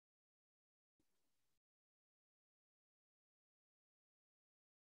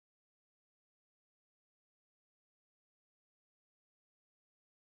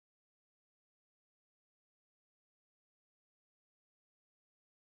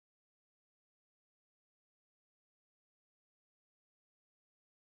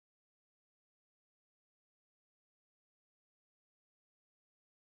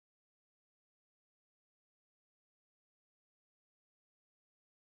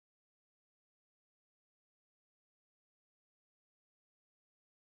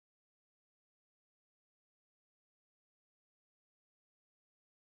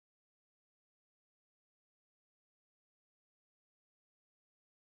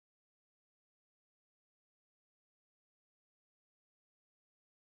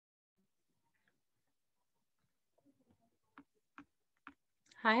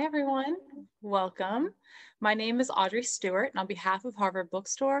Hi, everyone. Welcome. My name is Audrey Stewart, and on behalf of Harvard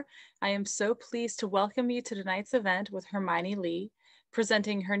Bookstore, I am so pleased to welcome you to tonight's event with Hermione Lee,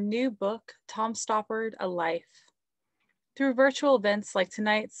 presenting her new book, Tom Stoppard, A Life. Through virtual events like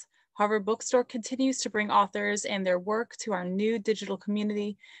tonight's, Harvard Bookstore continues to bring authors and their work to our new digital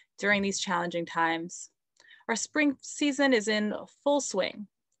community during these challenging times. Our spring season is in full swing.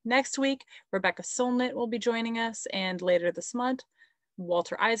 Next week, Rebecca Solnit will be joining us, and later this month,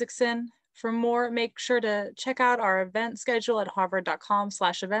 Walter Isaacson. For more, make sure to check out our event schedule at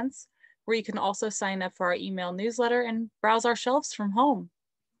harvard.com/events, where you can also sign up for our email newsletter and browse our shelves from home.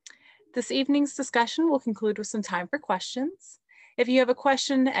 This evening's discussion will conclude with some time for questions. If you have a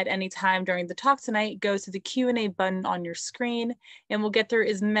question at any time during the talk tonight, go to the Q&A button on your screen, and we'll get through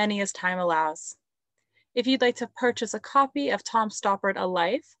as many as time allows. If you'd like to purchase a copy of Tom Stoppard, A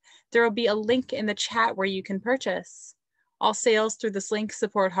Life, there will be a link in the chat where you can purchase. All sales through this link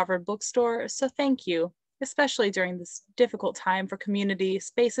support Harvard Bookstore, so thank you, especially during this difficult time for community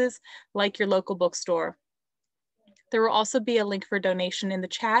spaces like your local bookstore. There will also be a link for donation in the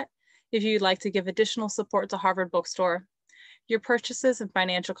chat if you'd like to give additional support to Harvard Bookstore. Your purchases and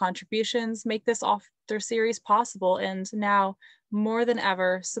financial contributions make this author series possible, and now, more than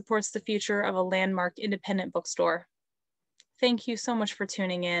ever, supports the future of a landmark independent bookstore. Thank you so much for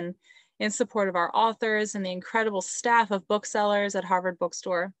tuning in support of our authors and the incredible staff of booksellers at Harvard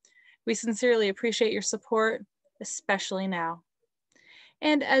Bookstore. We sincerely appreciate your support, especially now.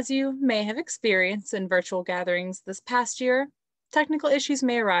 And as you may have experienced in virtual gatherings this past year, technical issues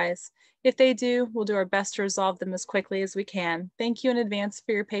may arise. If they do, we'll do our best to resolve them as quickly as we can. Thank you in advance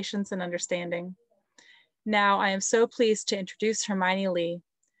for your patience and understanding. Now, I am so pleased to introduce Hermione Lee.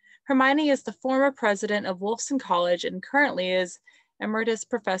 Hermione is the former president of Wolfson College and currently is Emeritus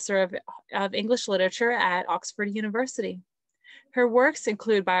Professor of English Literature at Oxford University. Her works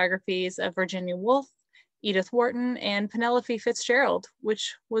include biographies of Virginia Woolf, Edith Wharton, and Penelope Fitzgerald,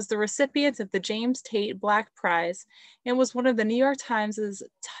 which was the recipient of the James Tait Black Prize and was one of the New York Times'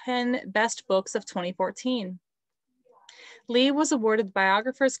 10 best books of 2014. Lee was awarded the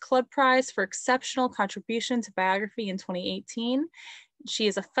Biographers Club Prize for exceptional contribution to biography in 2018. She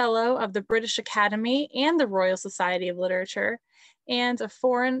is a fellow of the British Academy and the Royal Society of Literature, and a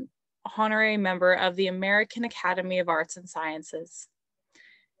foreign honorary member of the American Academy of Arts and Sciences.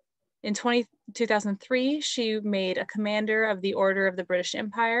 In 2003, she made a commander of the Order of the British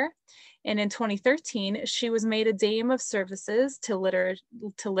Empire, and in 2013, she was made a Dame of Services to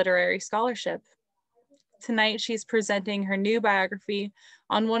Literary Scholarship. Tonight, she's presenting her new biography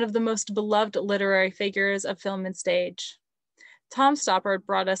on one of the most beloved literary figures of film and stage. Tom Stoppard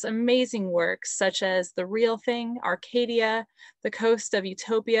brought us amazing works such as The Real Thing, Arcadia, The Coast of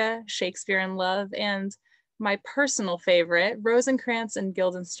Utopia, Shakespeare in Love, and my personal favorite, Rosencrantz and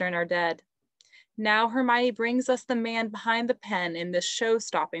Guildenstern Are Dead. Now Hermione brings us the man behind the pen in this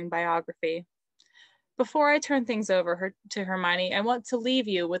show-stopping biography. Before I turn things over to Hermione, I want to leave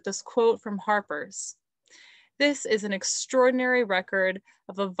you with this quote from Harper's. "This is an extraordinary record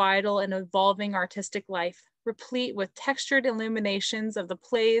of a vital and evolving artistic life, replete with textured illuminations of the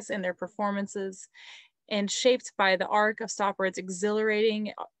plays and their performances, and shaped by the arc of Stoppard's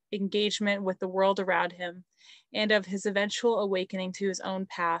exhilarating engagement with the world around him, and of his eventual awakening to his own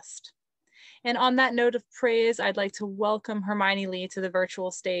past." And on that note of praise, I'd like to welcome Hermione Lee to the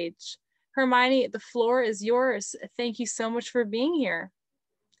virtual stage. Hermione, the floor is yours. Thank you so much for being here.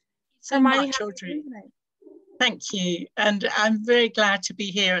 So Hermione, much, Audrey. Thank you. And I'm very glad to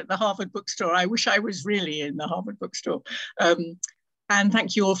be here at the Harvard Bookstore. I wish I was really in the Harvard Bookstore. And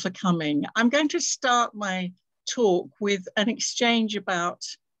thank you all for coming. I'm going to start my talk with an exchange about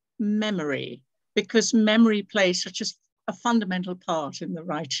memory, because memory plays such a fundamental part in the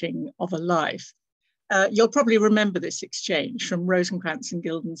writing of a life. You'll probably remember this exchange from Rosencrantz and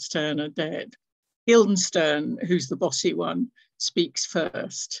Guildenstern Are Dead. Guildenstern, who's the bossy one, speaks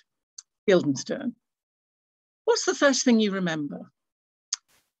first. Guildenstern: "What's the first thing you remember?"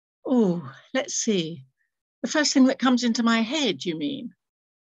 "Oh, let's see. The first thing that comes into my head, you mean?"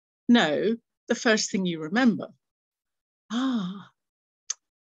 "No, the first thing you remember." "Ah,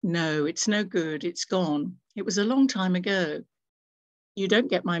 no, it's no good. It's gone. It was a long time ago." "You don't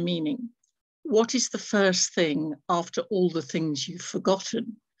get my meaning. What is the first thing after all the things you've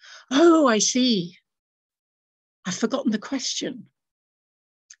forgotten?" "Oh, I see. I've forgotten the question."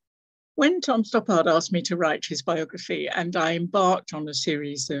 When Tom Stoppard asked me to write his biography and I embarked on a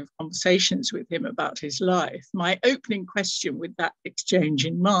series of conversations with him about his life, my opening question with that exchange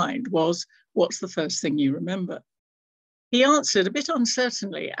in mind was, "What's the first thing you remember?" He answered a bit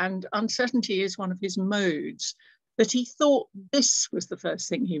uncertainly, and uncertainty is one of his modes, that he thought this was the first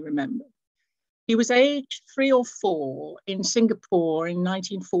thing he remembered. He was aged 3 or 4 in Singapore in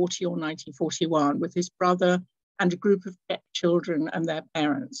 1940 or 1941 with his brother and a group of Czech children and their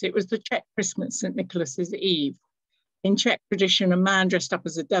parents. It was the Czech Christmas, St. Nicholas's Eve. In Czech tradition, a man dressed up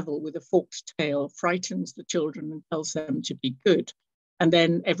as a devil with a forked tail frightens the children and tells them to be good. And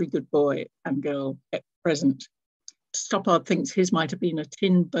then every good boy and girl get a present. Stoppard thinks his might have been a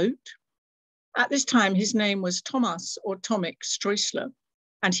tin boat. At this time, his name was Thomas or Tomek Stroessler,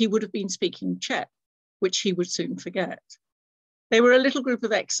 and he would have been speaking Czech, which he would soon forget. They were a little group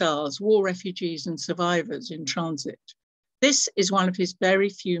of exiles, war refugees and survivors in transit. This is one of his very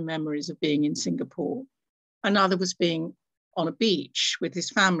few memories of being in Singapore. Another was being on a beach with his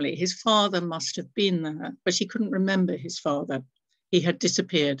family. His father must have been there, but he couldn't remember his father. He had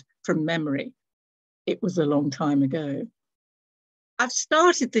disappeared from memory. It was a long time ago. I've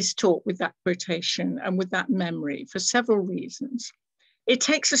started this talk with that quotation and with that memory for several reasons. It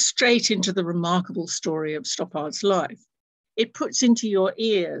takes us straight into the remarkable story of Stoppard's life. It puts into your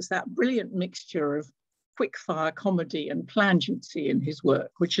ears that brilliant mixture of quick-fire comedy and plangency in his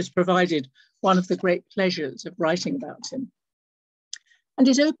work, which has provided one of the great pleasures of writing about him. And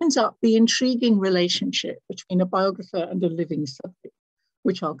it opens up the intriguing relationship between a biographer and a living subject,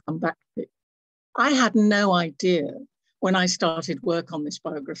 which I'll come back to. I had no idea when I started work on this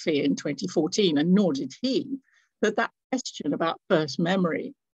biography in 2014, and nor did he, that question about first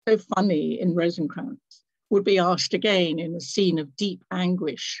memory, so funny in Rosencrantz, would be asked again in a scene of deep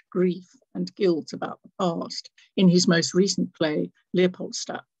anguish, grief, and guilt about the past in his most recent play,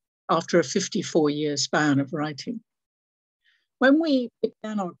 Leopoldstadt, after a 54-year span of writing. When we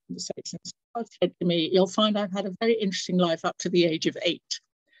began our conversations, Scott said to me, "You'll find I've had a very interesting life up to the age of 8.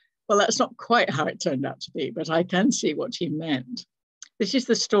 Well, that's not quite how it turned out to be, but I can see what he meant. This is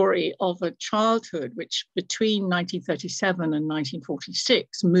the story of a childhood which between 1937 and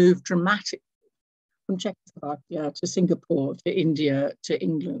 1946 moved dramatically from Czechoslovakia to Singapore, to India, to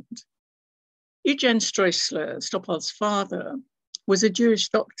England. Eugen Stroessler, Stoppard's father, was a Jewish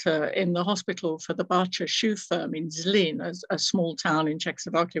doctor in the hospital for the Bata shoe firm in Zlin, a small town in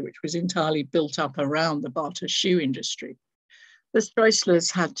Czechoslovakia, which was entirely built up around the Bata shoe industry. The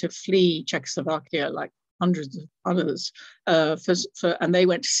Stroesslers had to flee Czechoslovakia like hundreds of others, and they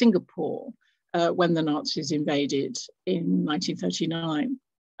went to Singapore when the Nazis invaded in 1939.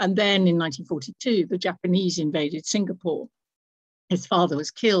 And then in 1942, the Japanese invaded Singapore. His father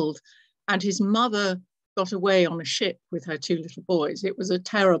was killed, and his mother got away on a ship with her 2 little boys. It was a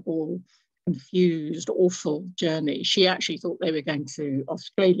terrible, confused, awful journey. She actually thought they were going to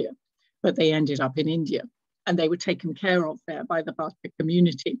Australia, but they ended up in India, and they were taken care of there by the Bata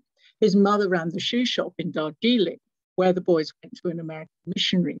community. His mother ran the shoe shop in Darjeeling, where the boys went to an American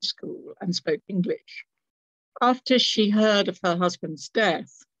missionary school and spoke English. After she heard of her husband's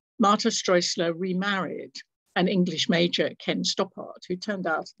death, Martha Stroessler remarried an English major, Ken Stoppard, who turned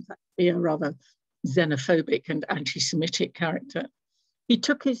out in fact, to be a rather xenophobic and anti-Semitic character. He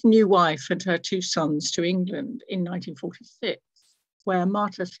took his new wife and her 2 sons to England in 1946, where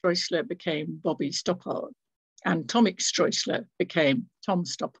Martha Stroessler became Bobby Stoppard and Tomek Stroessler became Tom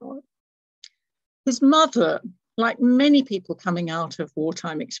Stoppard. His mother, like many people coming out of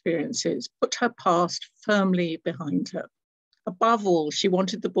wartime experiences, put her past firmly behind her. Above all, she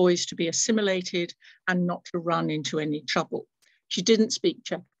wanted the boys to be assimilated and not to run into any trouble. She didn't speak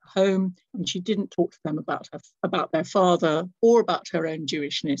Czech at home, and she didn't talk to them about their father or about her own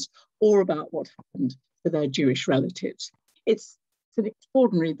Jewishness or about what happened to their Jewish relatives. It's an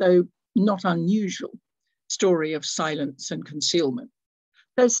extraordinary, though not unusual, story of silence and concealment.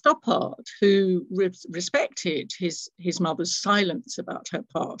 So Stoppard, who respected his mother's silence about her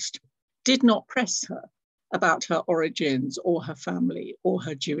past, did not press her about her origins or her family or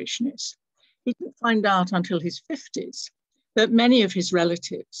her Jewishness. He didn't find out until his 50s that many of his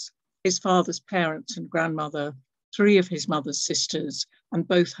relatives, his father's parents and grandmother, 3 of his mother's sisters, and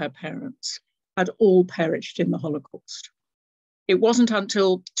both her parents, had all perished in the Holocaust. It wasn't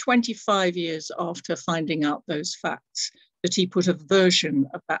until 25 years after finding out those facts that he put a version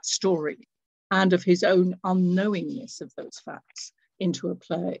of that story and of his own unknowingness of those facts into a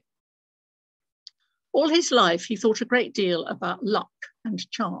play. All his life, he thought a great deal about luck and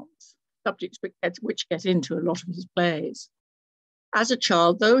chance, subjects which get into a lot of his plays. As a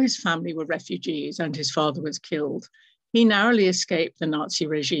child, though his family were refugees and his father was killed, he narrowly escaped the Nazi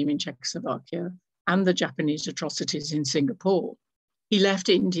regime in Czechoslovakia and the Japanese atrocities in Singapore. He left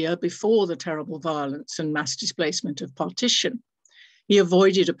India before the terrible violence and mass displacement of partition. He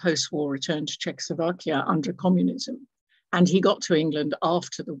avoided a post-war return to Czechoslovakia under communism, and he got to England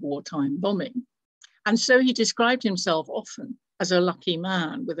after the wartime bombing. And so he described himself often as a lucky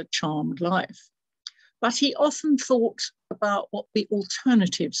man with a charmed life. But he often thought about what the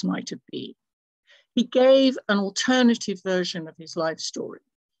alternatives might have been. He gave an alternative version of his life story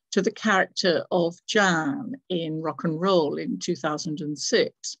to the character of Jan in Rock and Roll in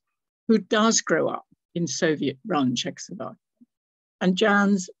 2006, who does grow up in Soviet-run Czechoslovakia. And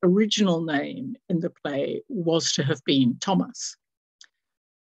Jan's original name in the play was to have been Thomas.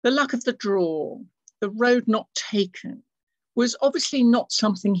 The luck of the draw, the road not taken, was obviously not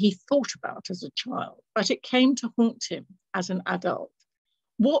something he thought about as a child, but it came to haunt him as an adult.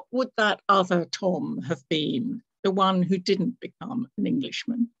 What would that other Tom have been, the one who didn't become an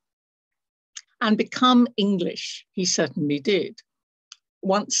Englishman? And become English, he certainly did.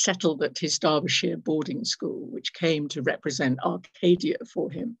 Once settled at his Derbyshire boarding school, which came to represent Arcadia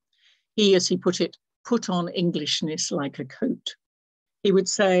for him, he, as he put it, put on Englishness like a coat. He would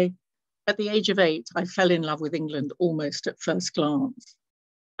say, at the age of 8, I fell in love with England almost at first glance.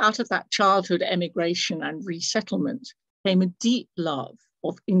 Out of that childhood emigration and resettlement came a deep love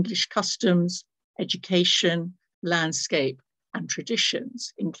of English customs, education, landscape, and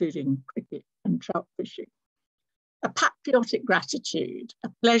traditions, including cricket and trout fishing. A patriotic gratitude, a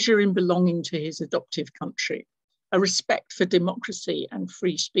pleasure in belonging to his adoptive country, a respect for democracy and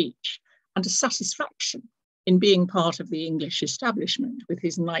free speech, and a satisfaction in being part of the English establishment with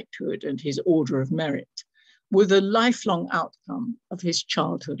his knighthood and his Order of Merit, were the lifelong outcome of his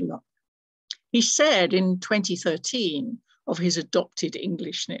childhood luck. He said in 2013 of his adopted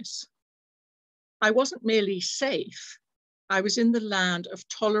Englishness, I wasn't merely safe, I was in the land of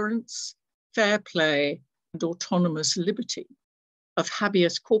tolerance, fair play, and autonomous liberty, of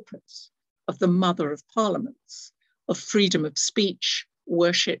habeas corpus, of the mother of parliaments, of freedom of speech,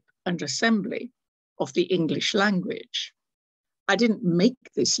 worship, and assembly, of the English language. I didn't make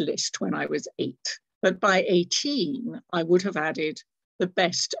this list when I was 8, but by 18, I would have added the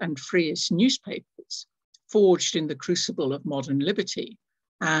best and freest newspapers, forged in the crucible of modern liberty,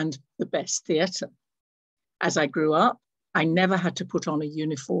 and the best theatre. As I grew up, I never had to put on a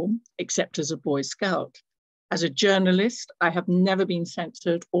uniform except as a Boy Scout. As a journalist, I have never been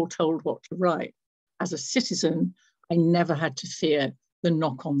censored or told what to write. As a citizen, I never had to fear the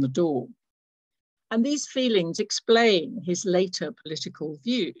knock on the door. And these feelings explain his later political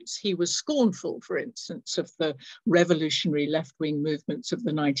views. He was scornful, for instance, of the revolutionary left-wing movements of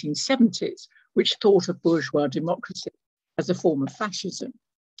the 1970s, which thought of bourgeois democracy as a form of fascism.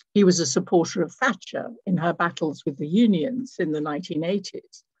 He was a supporter of Thatcher in her battles with the unions in the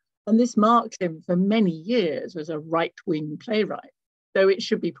 1980s. And this marked him for many years as a right-wing playwright, though it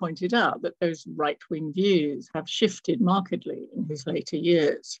should be pointed out that those right-wing views have shifted markedly in his later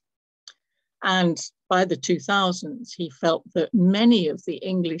years. And by the 2000s, he felt that many of the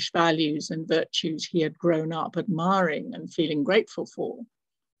English values and virtues he had grown up admiring and feeling grateful for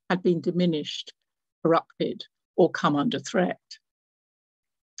had been diminished, corrupted, or come under threat.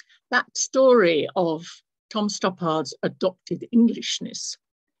 That story of Tom Stoppard's adopted Englishness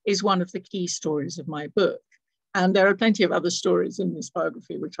is one of the key stories of my book. And there are plenty of other stories in this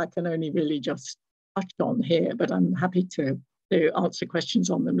biography, which I can only really just touch on here, but I'm happy to answer questions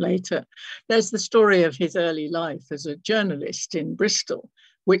on them later. There's the story of his early life as a journalist in Bristol,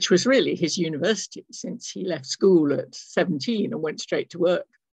 which was really his university since he left school at 17 and went straight to work.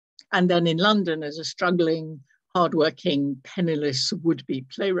 And then in London as a struggling, hardworking, penniless would-be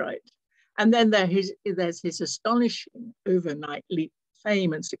playwright. And then there's his astonishing overnight leap of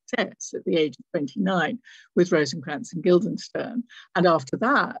fame and success at the age of 29 with Rosencrantz and Guildenstern. And after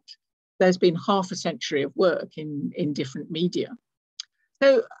that, there's been half a century of work in different media.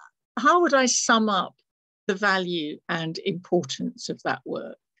 So how would I sum up the value and importance of that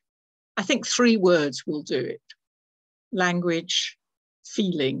work? I think 3 words will do it: language,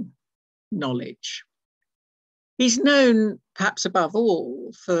 feeling, knowledge. He's known, perhaps above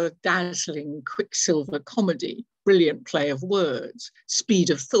all, for dazzling Quicksilver comedy, brilliant play of words, speed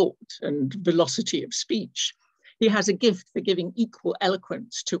of thought, and velocity of speech. He has a gift for giving equal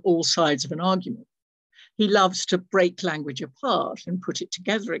eloquence to all sides of an argument. He loves to break language apart and put it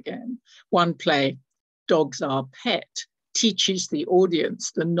together again. One play, Dogs Are Pet, teaches the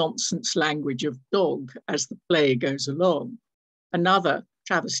audience the nonsense language of dog as the play goes along. Another,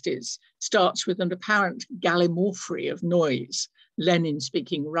 Travesties, starts with an apparent gallimaufry of noise, Lenin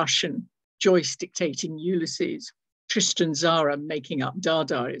speaking Russian, Joyce dictating Ulysses, Tristan Zara making up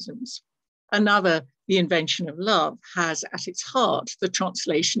Dadaisms. Another, The Invention of Love, has at its heart the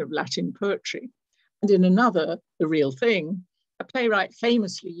translation of Latin poetry. And in another, The Real Thing, a playwright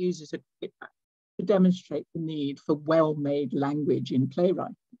famously uses a cricket bat to demonstrate the need for well-made language in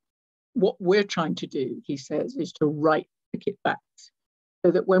playwriting. What we're trying to do, he says, is to write ticketbacks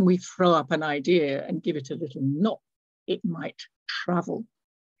so that when we throw up an idea and give it a little knock, it might travel.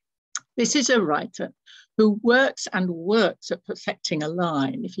 This is a writer who works and works at perfecting a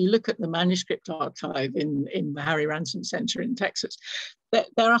line. If you look at the manuscript archive in the Harry Ransom Center in Texas, there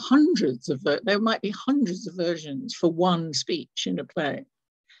are there might be hundreds of versions for one speech in a play,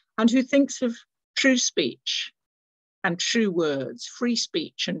 and who thinks of true speech and true words, free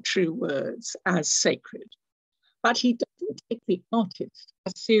speech and true words as sacred. But he doesn't take the artist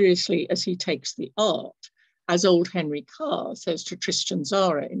as seriously as he takes the art, as old Henry Carr says to Tristan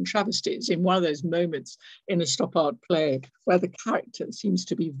Tzara in Travesties, in one of those moments in a Stoppard play where the character seems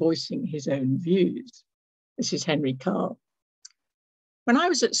to be voicing his own views. This is Henry Carr. When I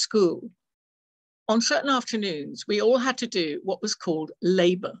was at school, on certain afternoons, we all had to do what was called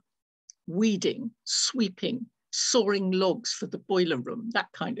labour, weeding, sweeping, sawing logs for the boiler room,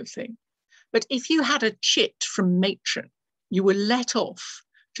 that kind of thing. But if you had a chit from matron, you were let off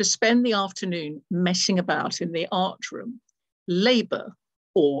to spend the afternoon messing about in the art room, labour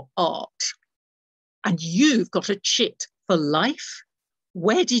or art. And you've got a chit for life?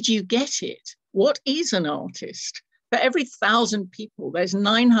 Where did you get it? What is an artist? For every 1,000 people, there's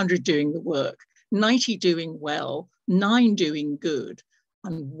 900 doing the work, 90 doing well, 9 doing good,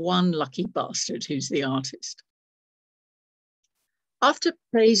 and 1 lucky bastard who's the artist. After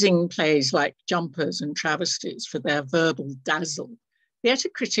praising plays like Jumpers and Travesties for their verbal dazzle, theatre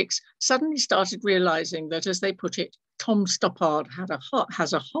critics suddenly started realizing that, as they put it, Tom Stoppard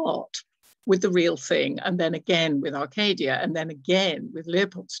has a heart with the real thing, and then again with Arcadia, and then again with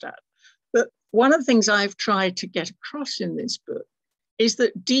Leopoldstadt. But one of the things I've tried to get across in this book is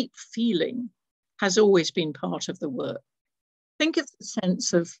that deep feeling has always been part of the work. Think of the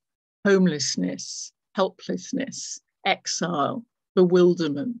sense of homelessness, helplessness, exile,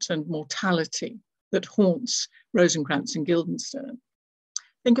 bewilderment and mortality that haunts Rosencrantz and Guildenstern.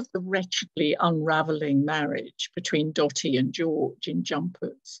 Think of the wretchedly unravelling marriage between Dottie and George in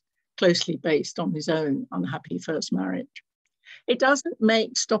Jumpers, closely based on his own unhappy first marriage. It doesn't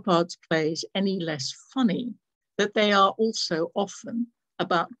make Stoppard's plays any less funny that they are also often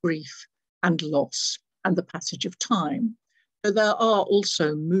about grief and loss and the passage of time. But there are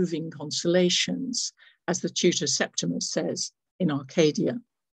also moving consolations, as the tutor Septimus says in Arcadia.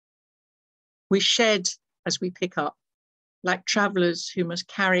 We shed as we pick up, like travellers who must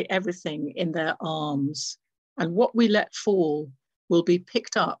carry everything in their arms, and what we let fall will be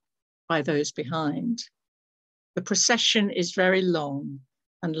picked up by those behind. The procession is very long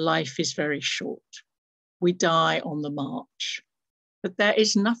and life is very short. We die on the march, but there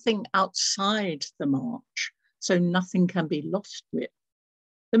is nothing outside the march, so nothing can be lost to it.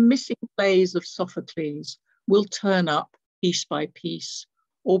 The missing plays of Sophocles will turn up piece by piece,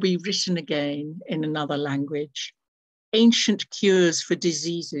 or be written again in another language. Ancient cures for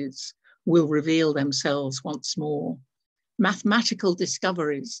diseases will reveal themselves once more. Mathematical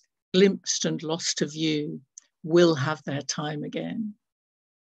discoveries, glimpsed and lost to view, will have their time again.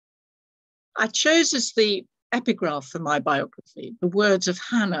 I chose as the epigraph for my biography the words of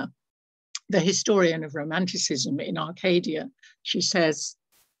Hannah, the historian of Romanticism in Arcadia. She says,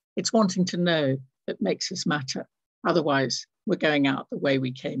 "It's wanting to know that makes us matter. Otherwise, we're going out the way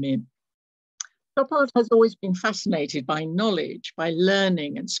we came in." Stoppard has always been fascinated by knowledge, by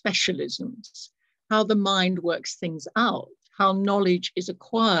learning and specialisms, how the mind works things out, how knowledge is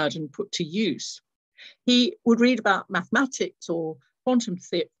acquired and put to use. He would read about mathematics or quantum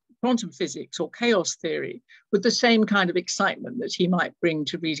physics or chaos theory with the same kind of excitement that he might bring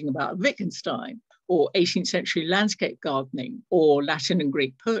to reading about Wittgenstein or 18th century landscape gardening or Latin and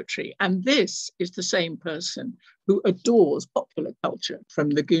Greek poetry. And this is the same person who adores popular culture, from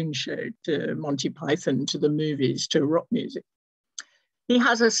the Goon Show to Monty Python to the movies to rock music. He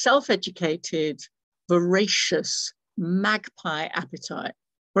has a self-educated, voracious, magpie appetite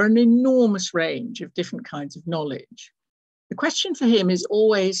for an enormous range of different kinds of knowledge. The question for him is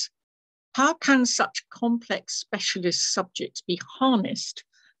always, how can such complex specialist subjects be harnessed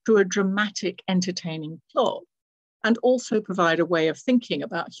to a dramatic, entertaining plot, and also provide a way of thinking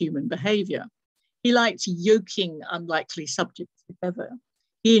about human behaviour? He likes yoking unlikely subjects together.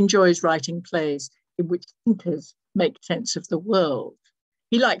 He enjoys writing plays in which thinkers make sense of the world.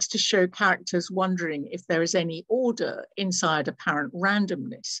 He likes to show characters wondering if there is any order inside apparent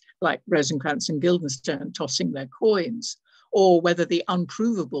randomness, like Rosencrantz and Guildenstern tossing their coins, or whether the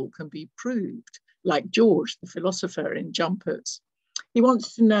unprovable can be proved, like George, the philosopher in Jumpers. He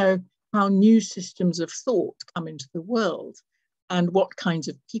wants to know how new systems of thought come into the world and what kinds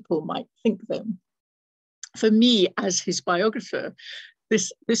of people might think them. For me, as his biographer,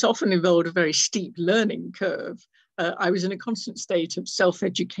 This often involved a very steep learning curve. I was in a constant state of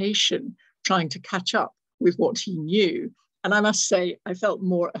self-education, trying to catch up with what he knew. And I must say, I felt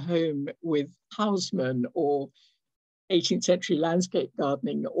more at home with Hausmann or 18th century landscape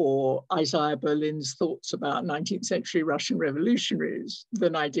gardening or Isaiah Berlin's thoughts about 19th century Russian revolutionaries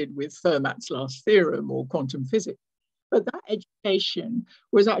than I did with Fermat's last theorem or quantum physics. But that education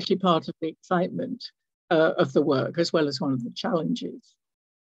was actually part of the excitement of the work, as well as one of the challenges.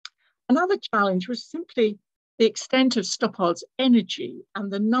 Another challenge was simply the extent of Stoppard's energy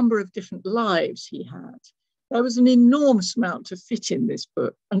and the number of different lives he had. There was an enormous amount to fit in this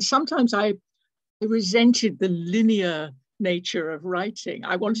book. And sometimes I resented the linear nature of writing.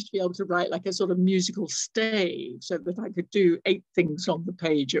 I wanted to be able to write like a sort of musical stave so that I could do 8 things on the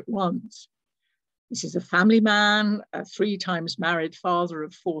page at once. This is a family man, a 3 times married father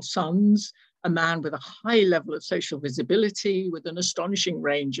of 4 sons, a man with a high level of social visibility, with an astonishing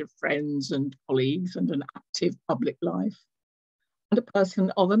range of friends and colleagues and an active public life, and a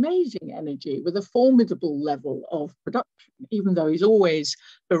person of amazing energy with a formidable level of production, even though he's always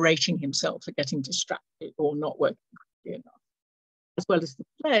berating himself for getting distracted or not working quickly enough. As well as the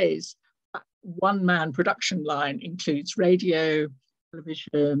plays, that one-man production line includes radio,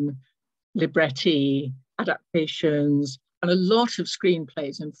 television, libretti, adaptations, and a lot of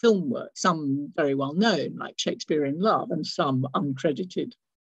screenplays and film work, some very well known, like Shakespeare in Love, and some uncredited.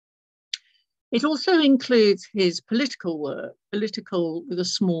 It also includes his political work, political with a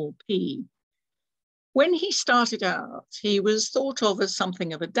small p. When he started out, he was thought of as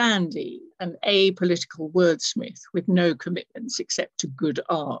something of a dandy, an apolitical wordsmith with no commitments except to good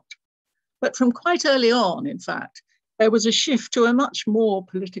art. But from quite early on, in fact, there was a shift to a much more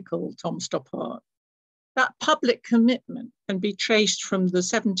political Tom Stoppard. That public commitment can be traced from the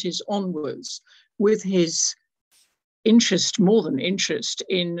 70s onwards with his interest, more than interest,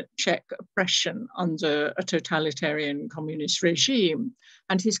 in Czech oppression under a totalitarian communist regime,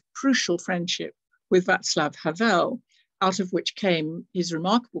 and his crucial friendship with Václav Havel, out of which came his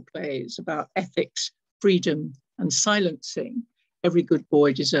remarkable plays about ethics, freedom, and silencing, Every Good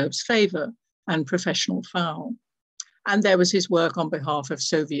Boy Deserves Favor, and Professional Foul. And there was his work on behalf of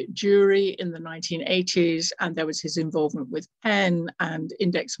Soviet Jewry in the 1980s, and there was his involvement with PEN and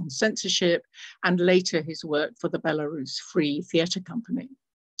Index on Censorship, and later his work for the Belarus Free Theatre Company.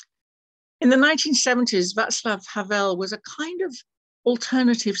 In the 1970s, Václav Havel was a kind of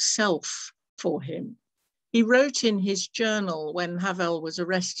alternative self for him. He wrote in his journal when Havel was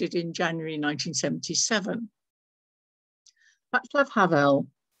arrested in January 1977, Václav Havel,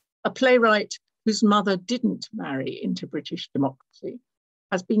 a playwright whose mother didn't marry into British democracy,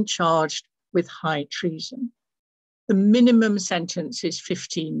 has been charged with high treason. The minimum sentence is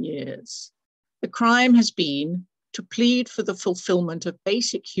 15 years. The crime has been to plead for the fulfillment of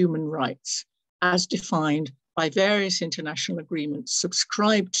basic human rights as defined by various international agreements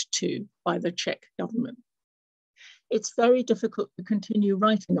subscribed to by the Czech government. It's very difficult to continue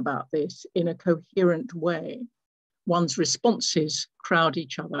writing about this in a coherent way. One's responses crowd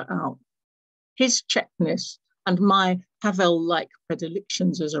each other out. His Czechness and my Havel-like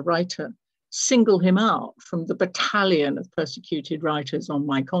predilections as a writer single him out from the battalion of persecuted writers on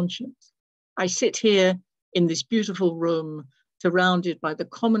my conscience. I sit here in this beautiful room, surrounded by the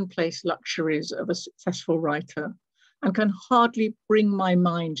commonplace luxuries of a successful writer, and can hardly bring my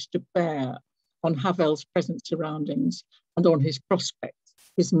mind to bear on Havel's present surroundings and on his prospects,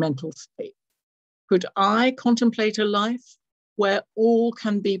 his mental state. Could I contemplate a life where all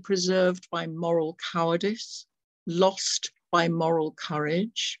can be preserved by moral cowardice, lost by moral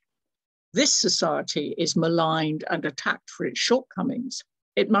courage? This society is maligned and attacked for its shortcomings.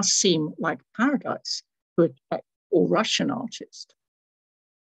 It must seem like paradise to a Czech or Russian artist.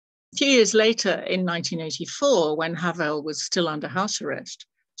 A few years later, in 1984, when Havel was still under house arrest,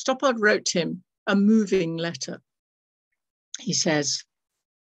 Stoppard wrote him a moving letter. He says,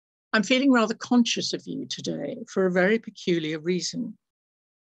 "I'm feeling rather conscious of you today for a very peculiar reason.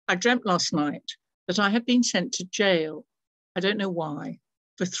 I dreamt last night that I had been sent to jail, I don't know why,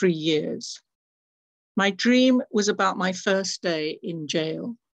 for 3 years. My dream was about my first day in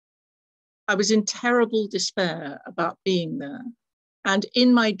jail. I was in terrible despair about being there, and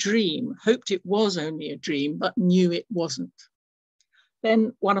in my dream hoped it was only a dream, but knew it wasn't.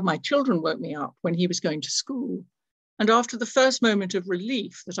 Then one of my children woke me up when he was going to school, and after the first moment of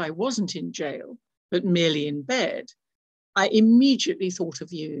relief that I wasn't in jail, but merely in bed, I immediately thought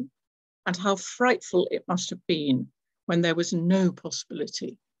of you and how frightful it must have been when there was no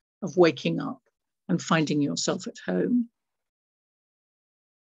possibility of waking up and finding yourself at home."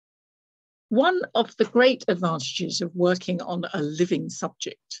 One of the great advantages of working on a living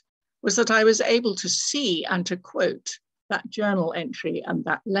subject was that I was able to see and to quote that journal entry and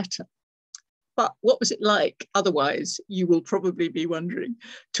that letter. But what was it like otherwise, you will probably be wondering,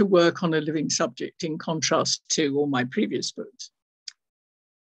 to work on a living subject in contrast to all my previous books?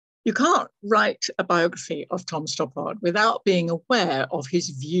 You can't write a biography of Tom Stoppard without being aware of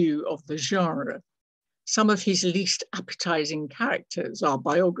his view of the genre. Some of his least appetizing characters are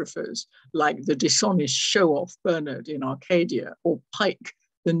biographers, like the dishonest show-off Bernard in Arcadia, or Pike,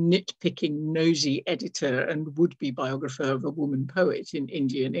 the nitpicking, nosy editor and would-be biographer of a woman poet in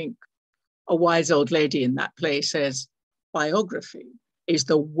Indian Ink. A wise old lady in that play says, biography is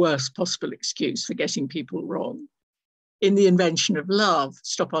the worst possible excuse for getting people wrong. In The Invention of Love,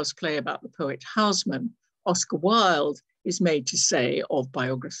 Stoppard's play about the poet Housman, Oscar Wilde is made to say of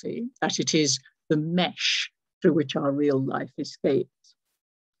biography that it is the mesh through which our real life escapes.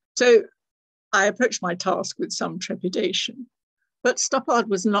 So I approached my task with some trepidation, but Stoppard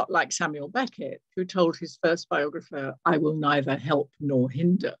was not like Samuel Beckett, who told his first biographer, "I will neither help nor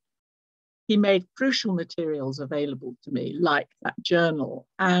hinder." He made crucial materials available to me, like that journal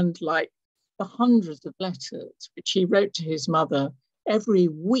and like the hundreds of letters which he wrote to his mother every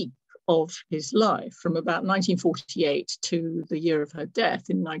week of his life from about 1948 to the year of her death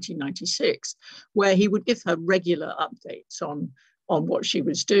in 1996, where he would give her regular updates on what she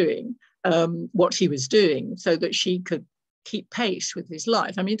was doing, so that she could keep pace with his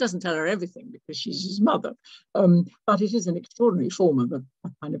life. I mean, he doesn't tell her everything because she's his mother, but it is an extraordinary form of a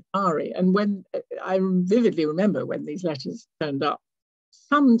kind of diary. And when I vividly remember when these letters turned up,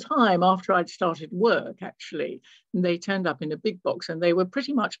 some time after I'd started work, actually, and they turned up in a big box and they were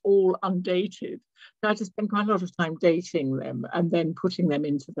pretty much all undated. So I had to spend quite a lot of time dating them and then putting them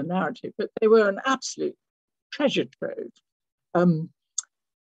into the narrative. But they were an absolute treasure trove.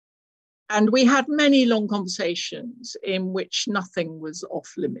 And we had many long conversations in which nothing was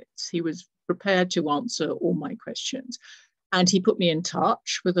off limits. He was prepared to answer all my questions. And he put me in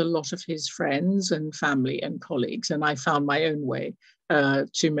touch with a lot of his friends and family and colleagues, and I found my own way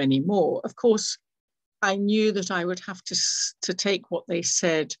to many more. Of course, I knew that I would have to take what they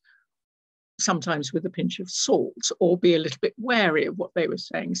said sometimes with a pinch of salt, or be a little bit wary of what they were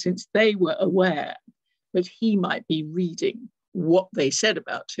saying, since they were aware that he might be reading what they said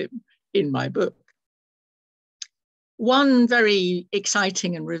about him in my book. One very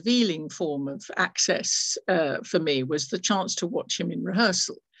exciting and revealing form of access for me was the chance to watch him in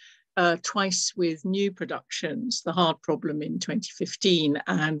rehearsal, twice with new productions, The Hard Problem in 2015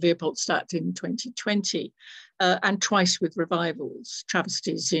 and Leopoldstadt in 2020, and twice with revivals,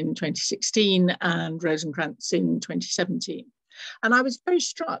 Travesties in 2016 and Rosencrantz in 2017. And I was very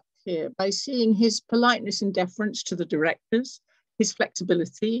struck here by seeing his politeness and deference to the directors, his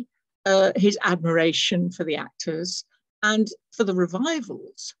flexibility, his admiration for the actors, and for the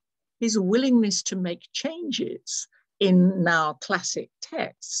revivals, his willingness to make changes in now classic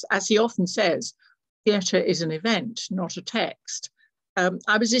texts. As he often says, theatre is an event, not a text.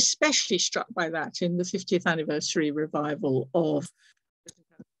 I was especially struck by that in the 50th anniversary revival of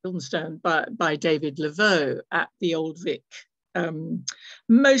Guildenstern by David Laveau at the Old Vic.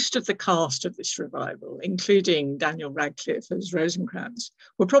 Most of the cast of this revival, including Daniel Radcliffe as Rosencrantz,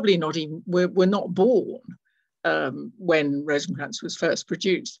 were not born when Rosencrantz was first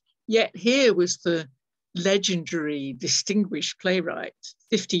produced. Yet here was the legendary, distinguished playwright,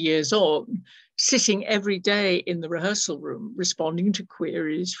 50 years on, sitting every day in the rehearsal room, responding to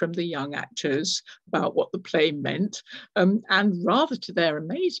queries from the young actors about what the play meant, and rather to their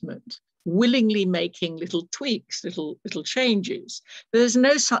amazement, willingly making little tweaks, little changes. There's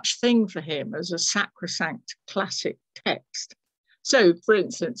no such thing for him as a sacrosanct classic text. So, for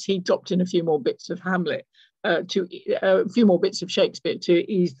instance, he dropped in a few more bits of Hamlet, a few more bits of Shakespeare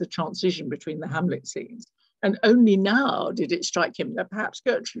to ease the transition between the Hamlet scenes. And only now did it strike him that perhaps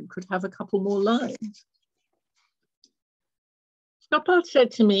Gertrude could have a couple more lines. Stoppard said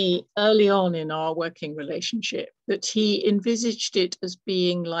to me early on in our working relationship that he envisaged it as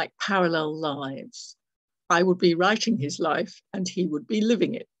being like parallel lives. I would be writing his life and he would be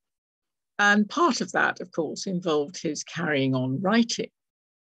living it. And part of that, of course, involved his carrying on writing.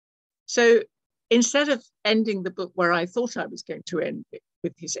 So instead of ending the book where I thought I was going to end it,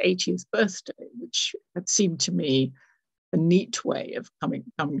 with his 80th birthday, which had seemed to me a neat way of coming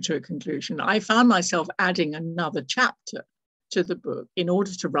to a conclusion, I found myself adding another chapter to the book in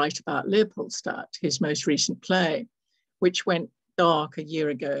order to write about Leopoldstadt, his most recent play, which went dark a year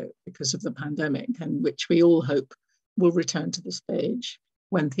ago because of the pandemic, and which we all hope will return to the stage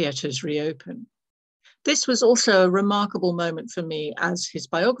when theatres reopen. This was also a remarkable moment for me as his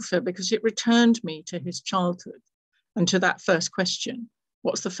biographer because it returned me to his childhood and to that first question,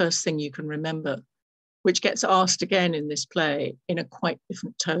 what's the first thing you can remember? Which gets asked again in this play in a quite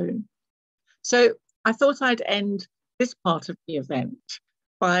different tone. So I thought I'd end this part of the event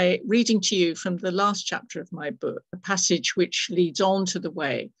by reading to you from the last chapter of my book, a passage which leads on to the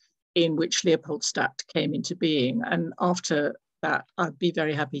way in which Leopoldstadt came into being. And after that, I'd be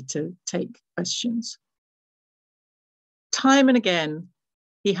very happy to take questions. Time and again,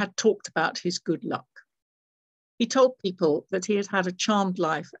 he had talked about his good luck. He told people that he had had a charmed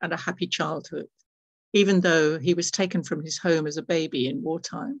life and a happy childhood, even though he was taken from his home as a baby in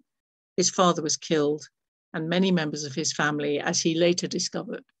wartime. His father was killed, and many members of his family, as he later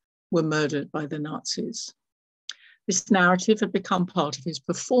discovered, were murdered by the Nazis. This narrative had become part of his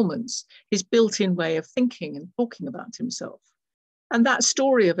performance, his built-in way of thinking and talking about himself. And that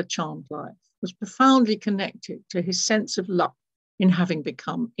story of a charmed life was profoundly connected to his sense of luck in having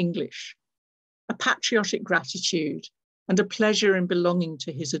become English, a patriotic gratitude and a pleasure in belonging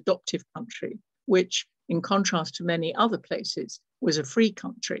to his adoptive country, which, in contrast to many other places, was a free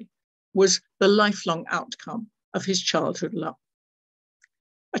country, was the lifelong outcome of his childhood luck.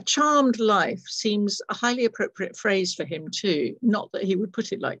 A charmed life seems a highly appropriate phrase for him too, not that he would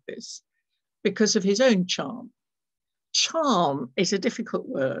put it like this, because of his own charm. Charm is a difficult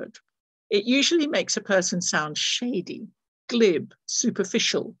word. It usually makes a person sound shady, glib,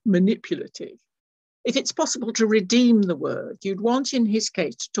 superficial, manipulative. If it's possible to redeem the word, you'd want in his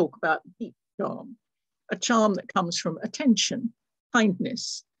case to talk about deep charm, a charm that comes from attention,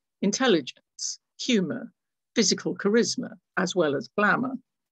 kindness, intelligence, humor, physical charisma, as well as glamour.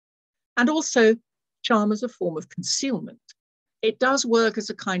 And also charm as a form of concealment. It does work as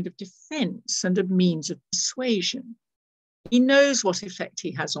a kind of defense and a means of persuasion. He knows what effect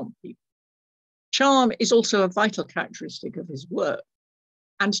he has on people. Charm is also a vital characteristic of his work.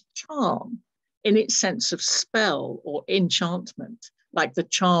 And charm, in its sense of spell or enchantment, like the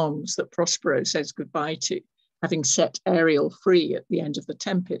charms that Prospero says goodbye to, having set Ariel free at the end of The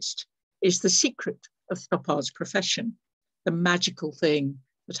Tempest, is the secret of Stoppard's profession, the magical thing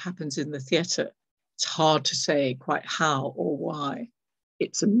that happens in the theatre. It's hard to say quite how or why.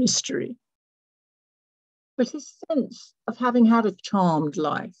 It's a mystery. But his sense of having had a charmed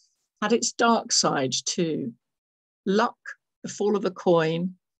life had its dark side too. Luck, the fall of a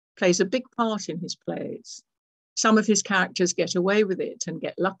coin, plays a big part in his plays. Some of his characters get away with it and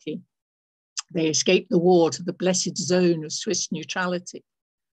get lucky. They escape the war to the blessed zone of Swiss neutrality.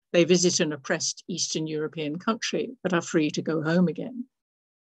 They visit an oppressed Eastern European country, but are free to go home again.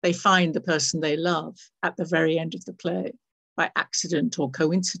 They find the person they love at the very end of the play by accident or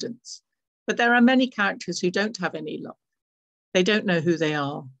coincidence. But there are many characters who don't have any luck. They don't know who they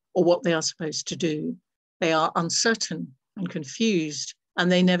are or what they are supposed to do. They are uncertain and confused,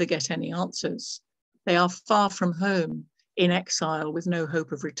 and they never get any answers. They are far from home, in exile with no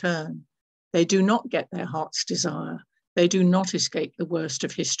hope of return. They do not get their heart's desire. They do not escape the worst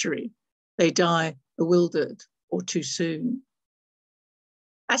of history. They die bewildered or too soon.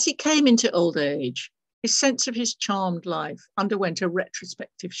 As he came into old age, his sense of his charmed life underwent a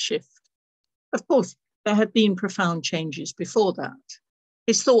retrospective shift. Of course, there had been profound changes before that.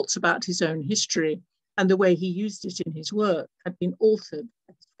 His thoughts about his own history and the way he used it in his work had been altered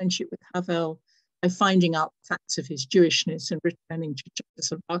by his friendship with Havel, by finding out facts of his Jewishness and returning to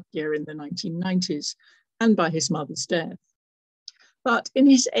Czechoslovakia in the 1990s, and by his mother's death. But in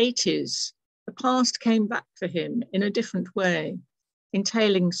his 80s, the past came back for him in a different way,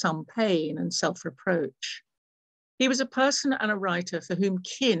 entailing some pain and self-reproach. He was a person and a writer for whom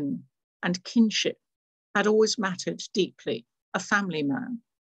kin and kinship had always mattered deeply, a family man.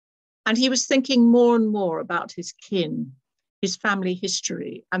 And he was thinking more and more about his kin, his family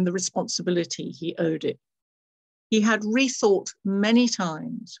history, and the responsibility he owed it. He had rethought many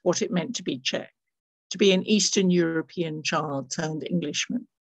times what it meant to be Czech, to be an Eastern European child turned Englishman.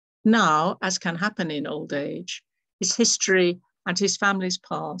 Now, as can happen in old age, his history and his family's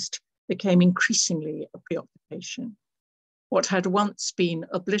past became increasingly a preoccupation. What had once been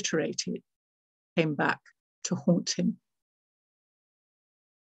obliterated came back to haunt him.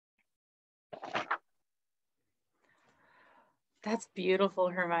 That's beautiful,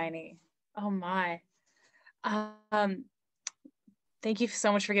 Hermione. Oh my. Thank you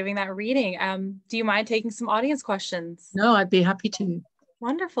so much for giving that reading. Do you mind taking some audience questions? No, I'd be happy to.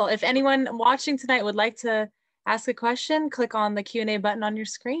 Wonderful. If anyone watching tonight would like to ask a question, click on the Q&A button on your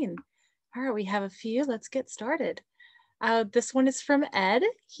screen. All right, we have a few. Let's get started. This one is from Ed.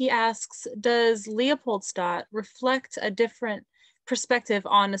 He asks, does Leopoldstadt reflect a different perspective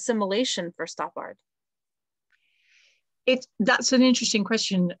on assimilation for Stoppard? That's an interesting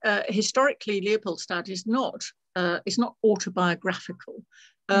question. Historically, Leopoldstadt is not autobiographical,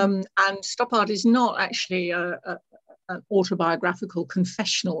 and Stoppard is not actually an autobiographical,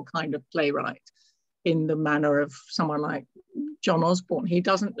 confessional kind of playwright in the manner of someone like John Osborne. He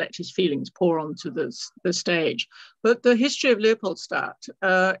doesn't let his feelings pour onto the stage. But the history of Leopoldstadt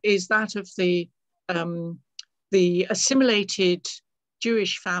is that of the assimilated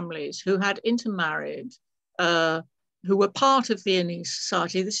Jewish families who had intermarried, who were part of Viennese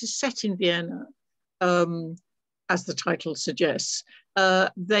society. This is set in Vienna, as the title suggests.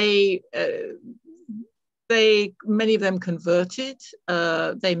 Many of them converted.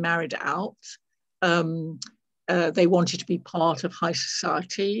 They married out. They wanted to be part of high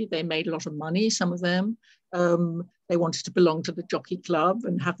society. They made a lot of money, some of them. They wanted to belong to the Jockey Club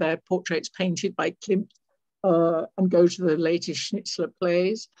and have their portraits painted by Klimt and go to the latest Schnitzler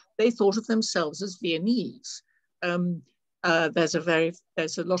plays. They thought of themselves as Viennese. There's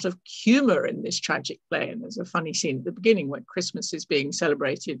a lot of humor in this tragic play, and there's a funny scene at the beginning when Christmas is being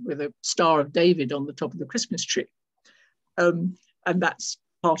celebrated with a Star of David on the top of the Christmas tree, and that's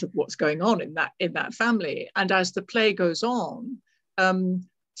part of what's going on in that family. And as the play goes on,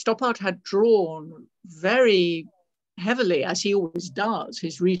 Stoppard had drawn very heavily, as he always does.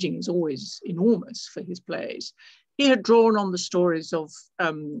 His reading is always enormous for his plays. He had drawn on the stories of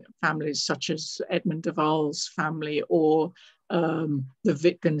families such as Edmund de Waal's family or the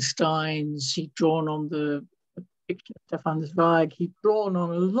Wittgensteins. He'd drawn on the picture of Stefan Zweig. He'd drawn on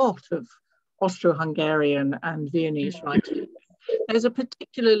a lot of Austro-Hungarian and Viennese writers. There's a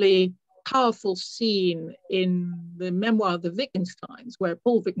particularly powerful scene in the memoir of the Wittgensteins, where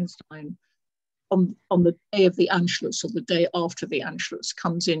Paul Wittgenstein, on the day of the Anschluss, or the day after the Anschluss,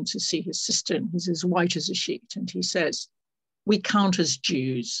 comes in to see his sister, and he's as white as a sheet, and he says, "We count as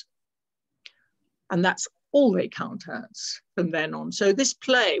Jews." And that's all they count as from then on. So this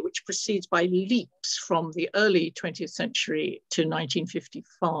play, which proceeds by leaps from the early 20th century to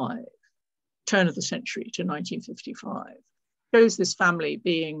 1955, turn of the century to 1955, shows this family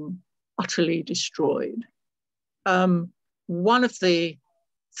being utterly destroyed. One of the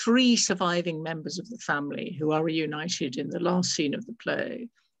three surviving members of the family, who are reunited in the last scene of the play,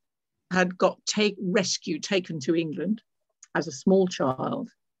 had got rescued, taken to England as a small child.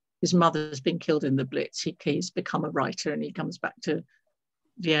 His mother's been killed in the Blitz. He's become a writer, and he comes back to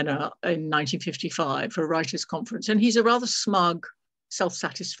Vienna in 1955 for a writers' conference. And he's a rather smug,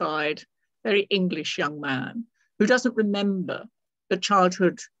 self-satisfied, very English young man who doesn't remember the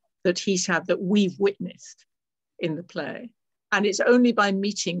childhood that he's had, that we've witnessed in the play. And it's only by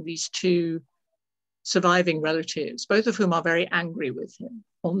meeting these two surviving relatives, both of whom are very angry with him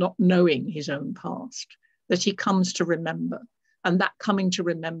or not knowing his own past, that he comes to remember. And that coming to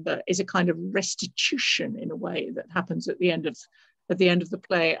remember is a kind of restitution, in a way, that happens at the end of the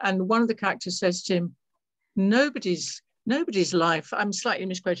play. And one of the characters says to him, nobody's life, I'm slightly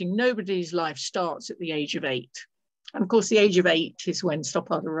misquoting, nobody's life starts at the age of 8. And of course, the age of 8 is when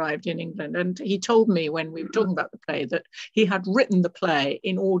Stoppard arrived in England. And he told me when we were talking about the play that he had written the play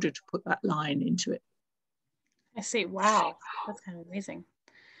in order to put that line into it. I see. Wow. That's kind of amazing.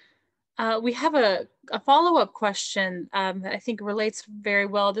 We have a follow-up question that I think relates very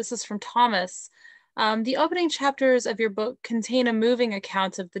well. This is from Thomas. The opening chapters of your book contain a moving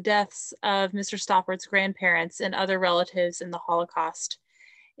account of the deaths of Mr. Stoppard's grandparents and other relatives in the Holocaust.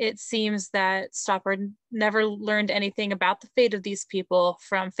 It seems that Stoppard never learned anything about the fate of these people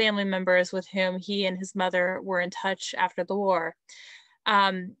from family members with whom he and his mother were in touch after the war.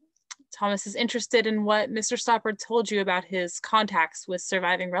 Thomas is interested in what Mr. Stoppard told you about his contacts with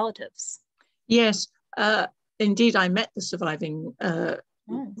surviving relatives. Yes, indeed, I met the surviving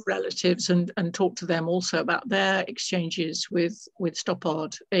relatives and talked to them also about their exchanges with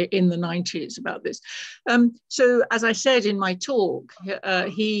Stoppard in the 90s about this. So as I said in my talk,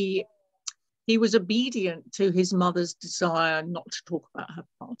 he was obedient to his mother's desire not to talk about her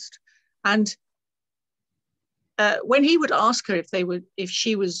past. And when he would ask her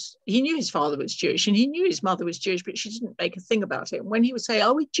he knew his father was Jewish and he knew his mother was Jewish, but she didn't make a thing about it. And when he would say,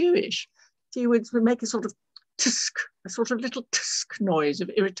 "Are we Jewish?" she would make a sort of little tusk noise of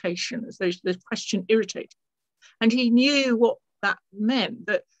irritation, as though the question irritated. And he knew what that meant,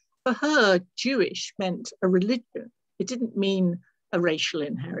 that for her, Jewish meant a religion. It didn't mean a racial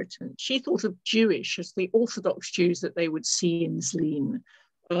inheritance. She thought of Jewish as the Orthodox Jews that they would see in Zlin,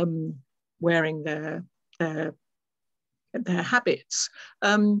 wearing their habits.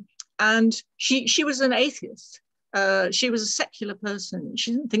 And she was an atheist. she was a secular person.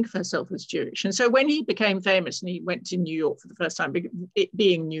 She didn't think of herself as Jewish. And so when he became famous and he went to New York for the first time, it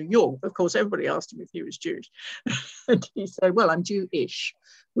being New York, of course, everybody asked him if he was Jewish. And he said, well, I'm Jewish,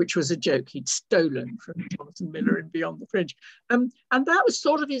 which was a joke he'd stolen from Jonathan Miller in Beyond the Fringe. And that was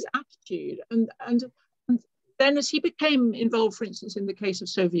sort of his attitude. And then as he became involved, for instance, in the case of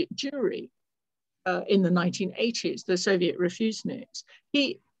Soviet Jewry in the 1980s, the Soviet refuseniks,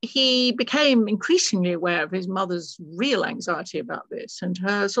 he became increasingly aware of his mother's real anxiety about this and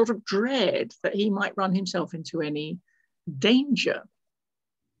her sort of dread that he might run himself into any danger,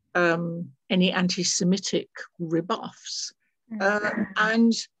 any anti-Semitic rebuffs.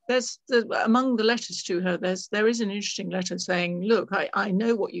 And there's among the letters to her, there is an interesting letter saying, look, I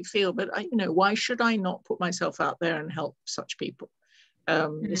know what you feel, but why should I not put myself out there and help such people?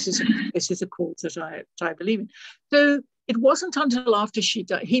 This is a cause that I believe in. So it wasn't until after she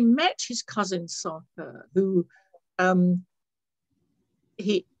died, he met his cousin Sarka, who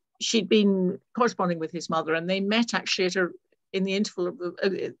she'd been corresponding with his mother, and they met actually in the interval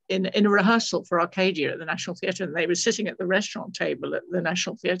of in a rehearsal for Arcadia at the National Theatre, and they were sitting at the restaurant table at the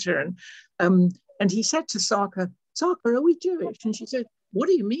National Theatre, and he said to Sarka, are we Jewish? And she said, what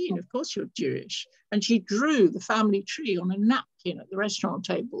do you mean? Of course you're Jewish. And she drew the family tree on a napkin at the restaurant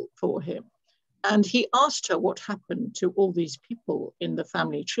table for him. And he asked her what happened to all these people in the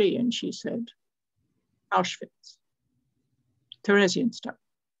family tree. And she said, Auschwitz, Theresienstadt.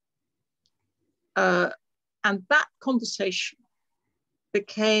 And that conversation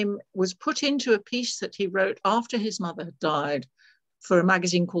was put into a piece that he wrote after his mother had died for a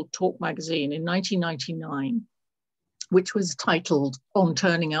magazine called Talk Magazine in 1999, which was titled On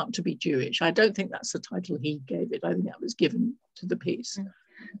Turning Out to be Jewish. I don't think that's the title he gave it. I think that was given to the piece.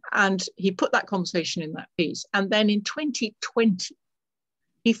 And he put that conversation in that piece. And then in 2020,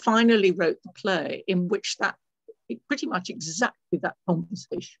 he finally wrote the play in which pretty much exactly that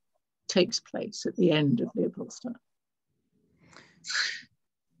conversation takes place at the end of Leopoldstadt.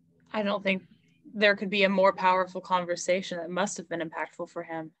 I don't think there could be a more powerful conversation that must have been impactful for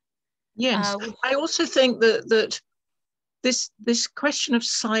him. Yes, I also think that this question of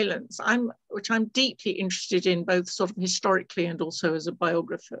silence, which I'm deeply interested in, both sort of historically and also as a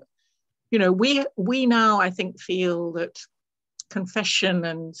biographer. We now, I think, feel that confession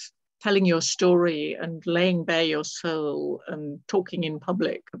and telling your story and laying bare your soul and talking in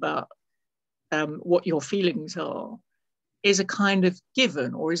public about what your feelings are is a kind of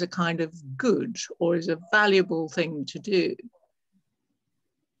given, or is a kind of good, or is a valuable thing to do.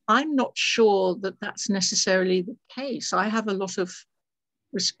 I'm not sure that that's necessarily the case. I have a lot of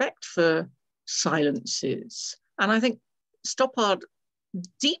respect for silences. And I think Stoppard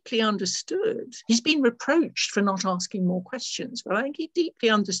deeply understood. He's been reproached for not asking more questions, but I think he deeply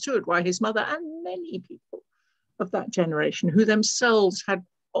understood why his mother and many people of that generation, who themselves had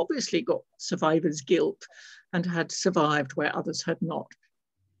obviously got survivor's guilt and had survived where others had not,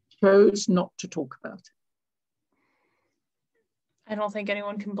 chose not to talk about it. I don't think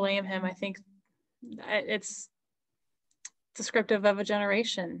anyone can blame him. I think it's descriptive of a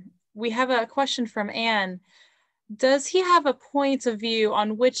generation. We have a question from Anne. Does he have a point of view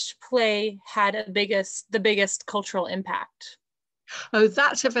on which play had the biggest cultural impact? Oh,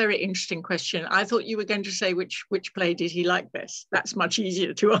 that's a very interesting question. I thought you were going to say which play did he like best. That's much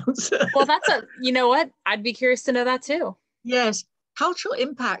easier to answer. Well, you know what? I'd be curious to know that too. Yes, cultural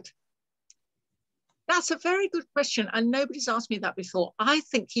impact. That's a very good question, and nobody's asked me that before. I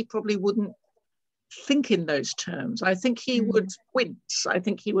think he probably wouldn't think in those terms. I think he would wince. I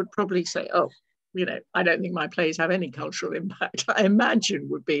think he would probably say, oh, I don't think my plays have any cultural impact, I imagine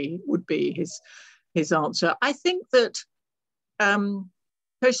would be his answer. I think that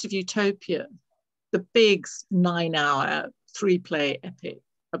Coast of Utopia, the big 9-hour 3-play epic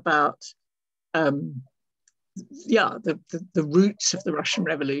about the roots of the Russian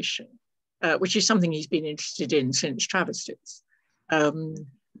Revolution, which is something he's been interested in since Travesties.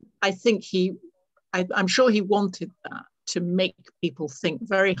 I think I'm sure he wanted that to make people think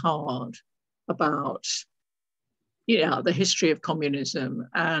very hard about, the history of communism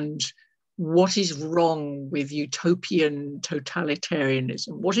and what is wrong with utopian totalitarianism,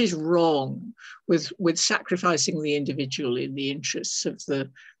 what is wrong with sacrificing the individual in the interests of the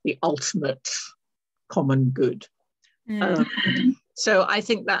ultimate common good. So I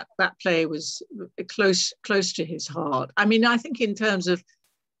think that play was close to his heart. I mean, I think in terms of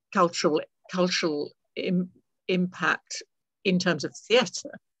cultural impact in terms of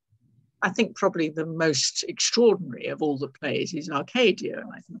theatre, I think probably the most extraordinary of all the plays is Arcadia. And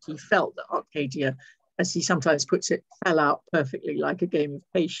I think he felt that Arcadia as he sometimes puts it, fell out perfectly like a game of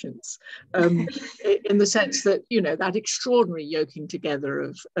patience, in the sense that, you know, that extraordinary yoking together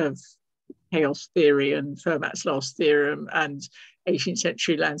of chaos theory and Fermat's last theorem and 18th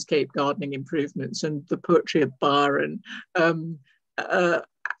century landscape gardening improvements and the poetry of Byron,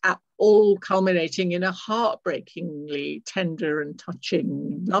 all culminating in a heartbreakingly tender and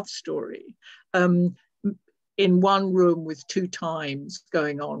touching love story. In one room with two times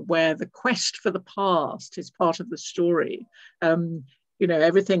going on, where the quest for the past is part of the story. You know,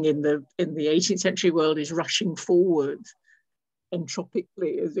 everything in the 18th century world is rushing forward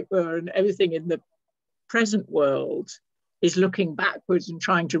entropically, as it were, and everything in the present world is looking backwards and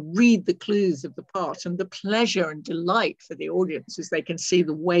trying to read the clues of the past, and the pleasure and delight for the audience as they can see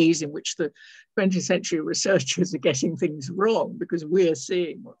the ways in which the 20th century researchers are getting things wrong because we're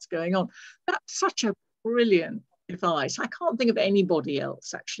seeing what's going on. That's such a brilliant device. I can't think of anybody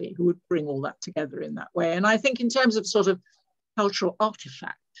else actually who would bring all that together in that way. And I think in terms of sort of cultural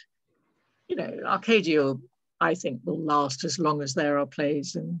artifact, you know, Arcadia, I think, will last as long as there are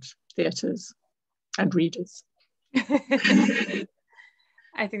plays and theatres and readers. I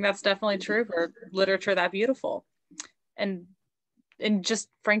think that's definitely true for literature that beautiful and just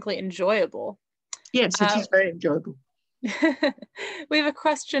frankly enjoyable. Yes, it is very enjoyable. We have a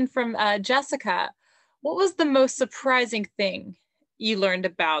question from Jessica. What was the most surprising thing you learned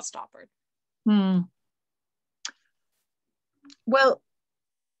about Stoppard? Well,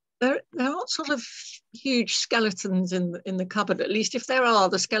 there aren't sort of huge skeletons in the cupboard. At least if there are,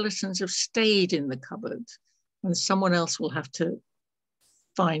 the skeletons have stayed in the cupboard and someone else will have to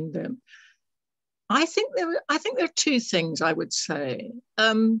find them. I think there are two things I would say.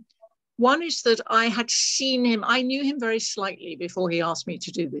 One is that I had seen him, I knew him very slightly before he asked me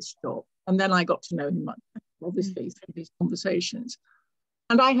to do this job. And then I got to know him much, obviously, through these conversations.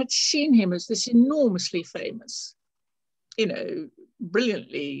 And I had seen him as this enormously famous, you know,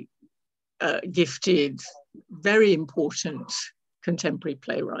 brilliantly gifted, very important contemporary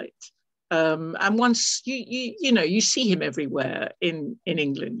playwright. And once you know, you see him everywhere in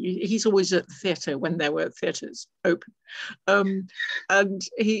England. He's always at the theatre when there were theatres open, and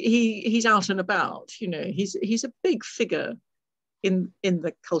he's out and about. You know, he's a big figure in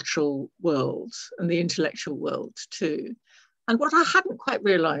the cultural world and the intellectual world too. And what I hadn't quite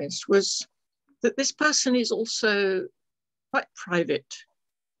realised was that this person is also quite private,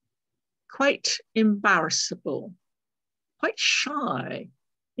 quite embarrassable, quite shy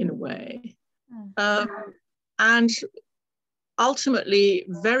in a way, and ultimately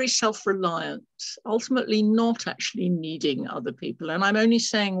very self-reliant, ultimately not actually needing other people. And I'm only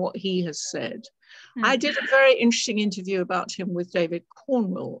saying what he has said. I did a very interesting interview about him with David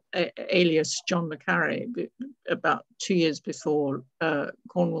Cornwell, alias John le Carré, about 2 years before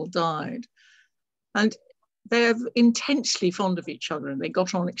Cornwell died. And they're intensely fond of each other and they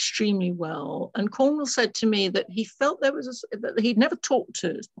got on extremely well. And Cornwell said to me that he felt there was that he'd never talked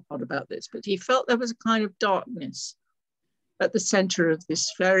to Stoppard about this, but he felt there was a kind of darkness at the center of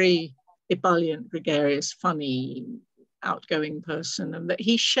this very ebullient, gregarious, funny, outgoing person, and that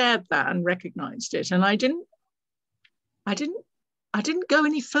he shared that and recognized it. And I didn't go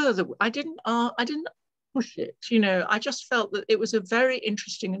any further. I didn't push it. You know, I just felt that it was a very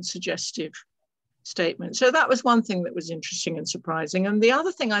interesting and suggestive statement. So that was one thing that was interesting and surprising. And the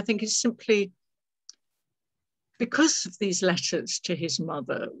other thing I think is simply because of these letters to his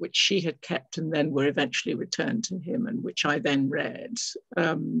mother, which she had kept and then were eventually returned to him, and which I then read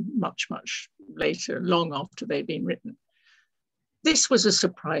much, much later, long after they'd been written. This was a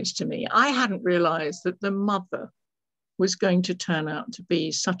surprise to me. I hadn't realized that the mother was going to turn out to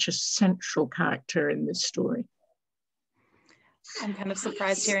be such a central character in this story. I'm kind of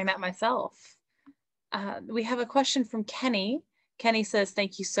surprised hearing that myself. We have a question from Kenny. Kenny says,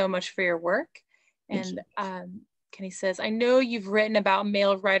 thank you so much for your work. And Kenny says, I know you've written about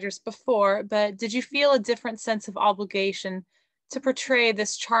male writers before, but did you feel a different sense of obligation to portray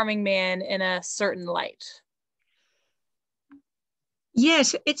this charming man in a certain light?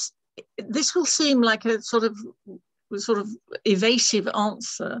 Yes, this will seem like a sort of evasive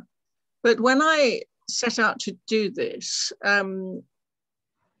answer, but when I set out to do this,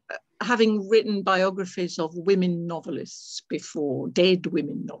 having written biographies of women novelists before, dead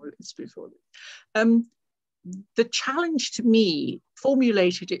women novelists before, the challenge to me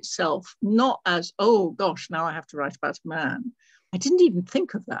formulated itself not as, oh gosh, now I have to write about a man. I didn't even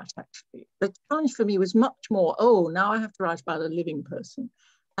think of that, actually. The challenge for me was much more, oh, now I have to write about a living person.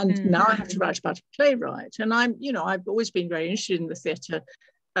 And now I have to write about a playwright. And I've always been very interested in the theatre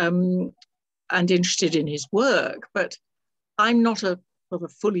and interested in his work, but I'm not a sort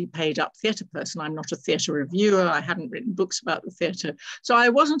of fully paid up theatre person. I'm not a theatre reviewer. I hadn't written books about the theatre. So I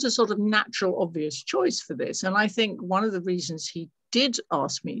wasn't a sort of natural, obvious choice for this. And I think one of the reasons he did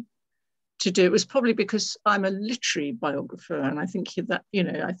ask me to do it was probably because I'm a literary biographer. And I think that, you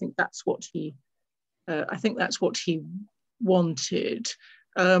know, I think that's what he wanted.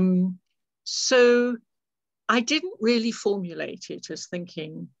 So I didn't really formulate it as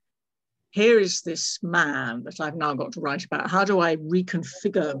thinking, here is this man that I've now got to write about. How do I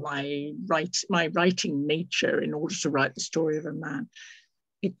reconfigure my writing nature in order to write the story of a man?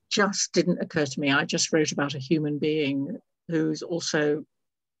 It just didn't occur to me. I just wrote about a human being who's also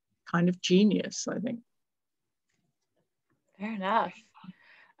kind of genius, I think. Fair enough.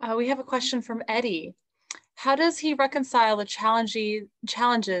 We have a question from Eddie. How does he reconcile the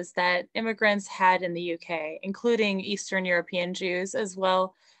challenges that immigrants had in the UK, including Eastern European Jews, as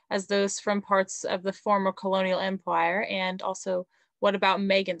well as those from parts of the former colonial empire? And also, what about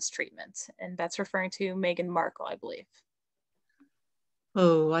Meghan's treatment? And that's referring to Meghan Markle, I believe.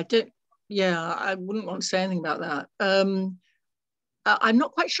 Oh, I wouldn't want to say anything about that. I'm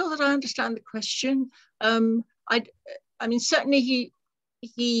not quite sure that I understand the question. I mean, certainly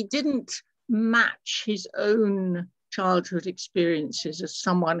he didn't match his own childhood experiences as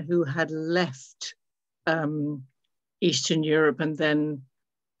someone who had left Eastern Europe and then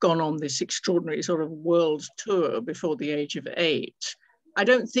gone on this extraordinary sort of world tour before the age of 8. I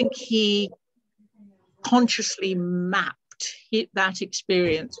don't think he consciously mapped that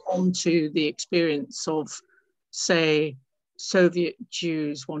experience onto the experience of, say, Soviet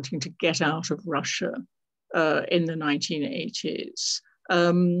Jews wanting to get out of Russia in the 1980s.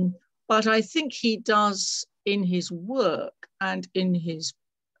 But I think he does in his work and in his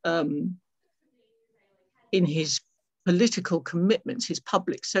political commitments, his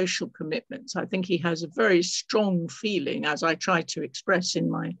public social commitments. I think he has a very strong feeling, as I tried to express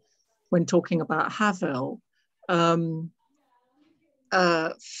when talking about Havel,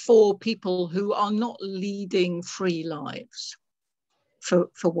 for people who are not leading free lives for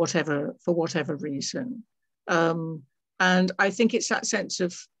whatever reason. And I think it's that sense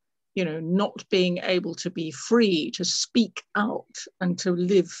of, you know, not being able to be free to speak out and to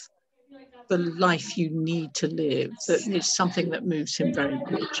live the life you need to live, that is something that moves him very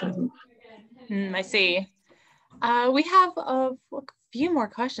much, I think. I see. We have a few more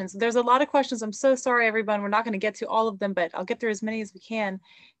questions. There's a lot of questions. I'm so sorry, everyone. We're not going to get to all of them, but I'll get through as many as we can.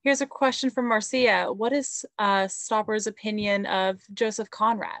 Here's a question from Marcia. What is Stoppard's opinion of Joseph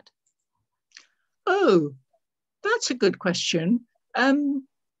Conrad? Oh, that's a good question.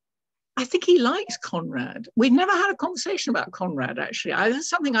 I think he likes Conrad. We've never had a conversation about Conrad, actually. That's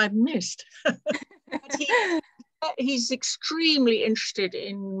something I've missed. He's extremely interested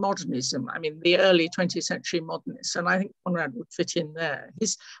in modernism. I mean, the early 20th century modernists, and I think Conrad would fit in there.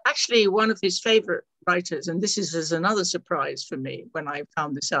 He's actually one of his favorite writers, and this is another surprise for me when I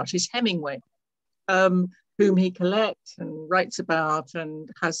found this out, is Hemingway, whom he collects and writes about and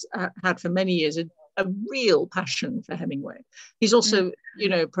has had for many years a real passion for Hemingway. He's also, you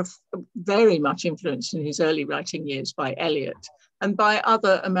know, very much influenced in his early writing years by Eliot and by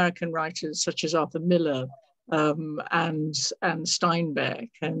other American writers such as Arthur Miller and Steinbeck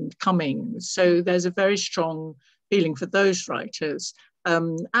and Cummings. So there's a very strong feeling for those writers.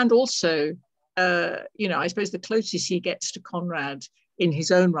 And also, you know, I suppose the closest he gets to Conrad in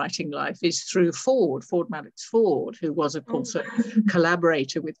his own writing life is through Ford Madox Ford, who was, of course, a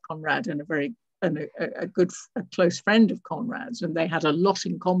collaborator with Conrad and a close friend of Conrad's, and they had a lot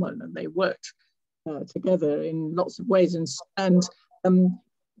in common, and they worked together in lots of ways. And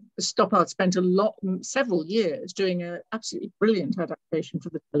Stoppard spent several years doing an absolutely brilliant adaptation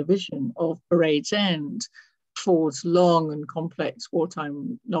for the television of Parade's End, Ford's long and complex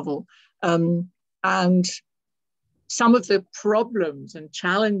wartime novel. And some of the problems and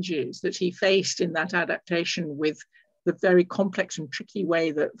challenges that he faced in that adaptation, with the very complex and tricky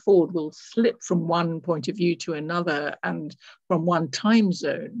way that Ford will slip from one point of view to another and from one time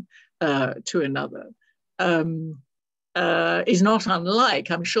zone to another, is not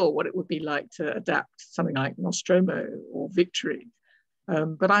unlike, I'm sure, what it would be like to adapt something like Nostromo or Victory.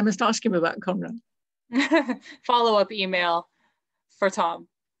 But I must ask him about Conrad. Follow-up email for Tom.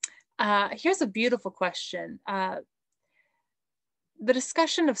 Here's a beautiful question. The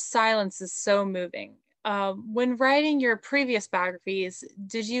discussion of silence is so moving. When writing your previous biographies,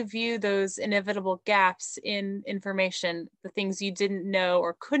 did you view those inevitable gaps in information, the things you didn't know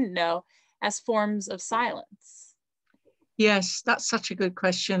or couldn't know, as forms of silence? Yes, that's such a good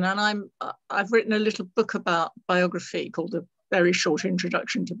question. And I've written a little book about biography called A Very Short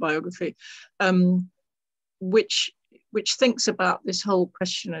Introduction to Biography, which which thinks about this whole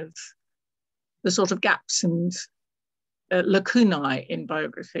question of the sort of gaps and lacunae in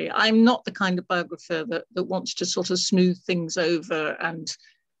biography. I'm not the kind of biographer that wants to sort of smooth things over and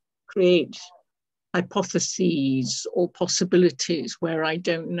create hypotheses or possibilities where I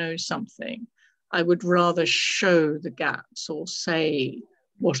don't know something. I would rather show the gaps or say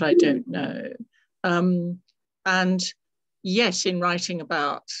what I don't know. And yes, in writing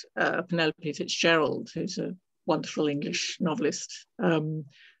about Penelope Fitzgerald, who's a wonderful English novelist,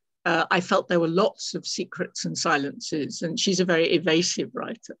 I felt there were lots of secrets and silences, and she's a very evasive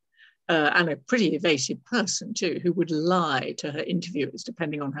writer. And a pretty evasive person too, who would lie to her interviewers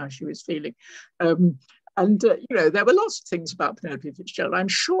depending on how she was feeling. You know, there were lots of things about Penelope Fitzgerald I'm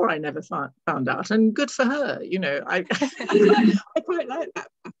sure I never found out, and good for her. You know, I quite like that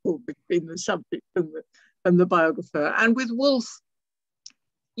battle between the subject and the biographer. And with Woolf,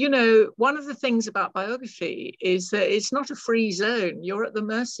 you know, one of the things about biography is that it's not a free zone. You're at the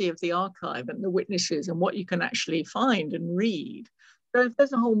mercy of the archive and the witnesses and what you can actually find and read. So if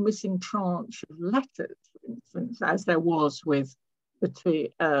there's a whole missing tranche of letters, for instance, as there was with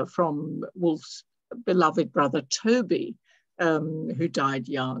from Woolf's beloved brother Toby, who died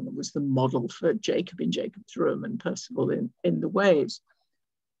young and was the model for Jacob in Jacob's Room and Percival in The Waves,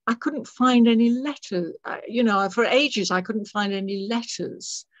 I couldn't find any letters. You know, for ages, I couldn't find any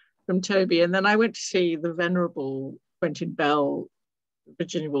letters from Toby. And then I went to see the venerable Quentin Bell,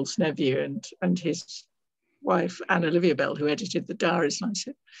 Virginia Woolf's nephew, and his wife, Anne Olivia Bell, who edited the diaries. And I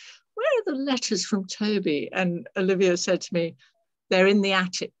said, where are the letters from Toby? And Olivia said to me, they're in the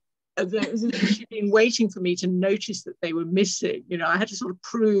attic. She'd been waiting for me to notice that they were missing. You know, I had to sort of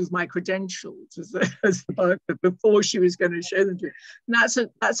prove my credentials as the biographer before she was going to show them to me. And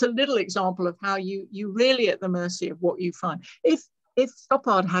that's a little example of how you really at the mercy of what you find. If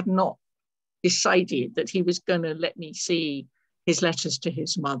Stoppard had not decided that he was going to let me see his letters to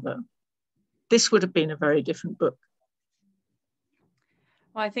his mother, this would have been a very different book.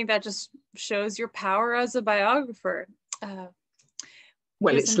 Well, I think that just shows your power as a biographer.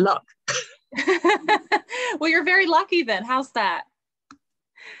 Well, it's luck. Well, you're very lucky then. How's that?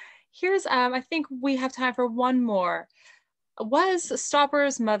 Here's, I think we have time for one more. Was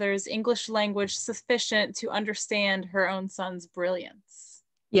Stoppard's mother's English language sufficient to understand her own son's brilliance?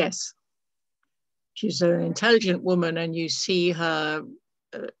 Yes. She's an intelligent woman, and you see her,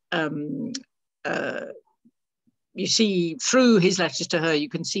 you see through his letters to her, you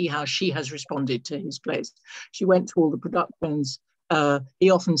can see how she has responded to his plays. She went to all the productions. He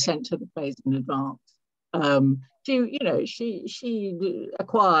often sent her the plays in advance. She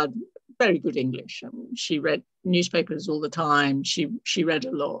acquired very good English. She read newspapers all the time. She read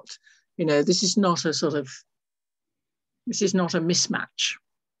a lot. You know, this is not a mismatch.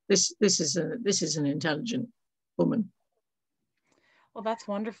 This is an intelligent woman. Well, that's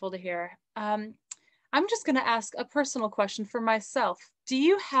wonderful to hear. I'm just going to ask a personal question for myself. Do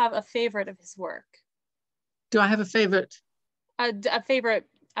you have a favorite of his work? Do I have a favorite? A favorite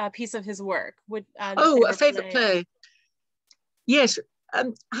piece of his work? A favorite play. Yes,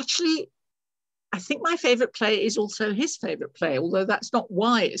 actually, I think my favorite play is also his favorite play, although that's not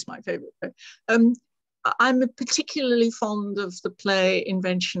why it's my favorite play. I'm particularly fond of the play The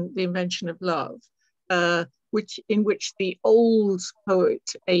Invention of Love, in which the old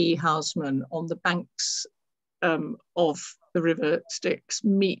poet A.E. Housman on the banks of the River Styx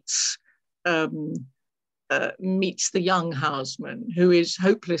meets the young Housman, who is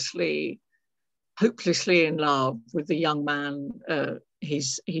hopelessly in love with the young man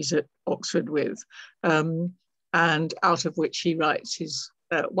he's at Oxford with, and out of which he writes his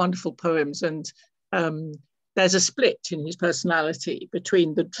wonderful poems. And there's a split in his personality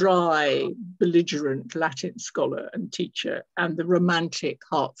between the dry, belligerent Latin scholar and teacher and the romantic,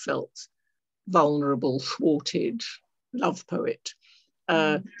 heartfelt, vulnerable, thwarted love poet.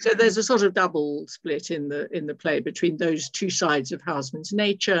 So there's a sort of double split in the play between those two sides of Housman's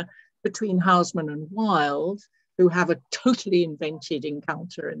nature, between Housman and Wilde, who have a totally invented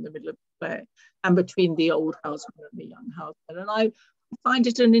encounter in the middle of the play, and between the old Housman and the young Housman. And I find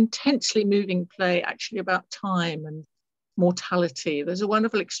it an intensely moving play, actually, about time and mortality. There's a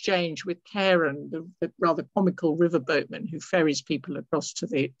wonderful exchange with Karen, the rather comical riverboatman who ferries people across to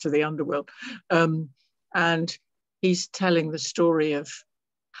the underworld. And he's telling the story of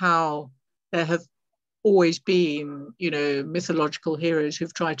how there have always been, mythological heroes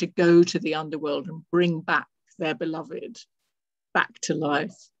who've tried to go to the underworld and bring back their beloved back to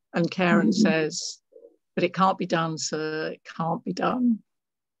life. And Karen says, but it can't be done, sir. It can't be done.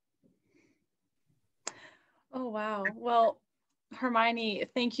 Oh, wow. Well, Hermione,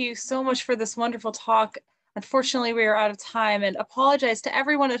 thank you so much for this wonderful talk. Unfortunately, we are out of time, and apologize to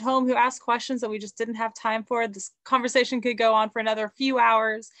everyone at home who asked questions that we just didn't have time for. This conversation could go on for another few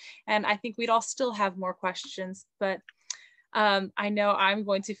hours, and I think we'd all still have more questions, but I know I'm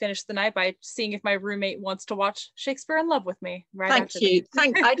going to finish the night by seeing if my roommate wants to watch Shakespeare in Love with me. Right. Thank you.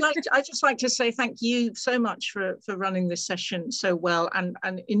 I'd just like to say thank you so much for running this session so well, and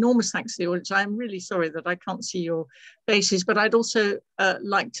enormous thanks to the audience. I'm really sorry that I can't see your faces, but I'd also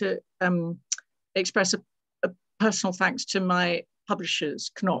like to express a personal thanks to my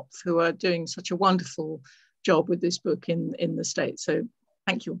publishers, Knopf, who are doing such a wonderful job with this book in the States. So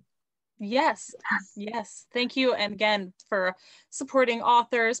thank you. Yes, yes. Thank you. And again, for supporting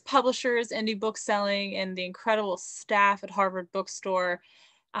authors, publishers, indie book selling, and the incredible staff at Harvard Bookstore.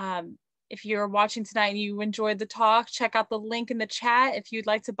 If you're watching tonight and you enjoyed the talk, check out the link in the chat. If you'd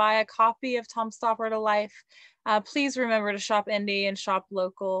like to buy a copy of Tom Stoppard: A Life, please remember to shop indie and shop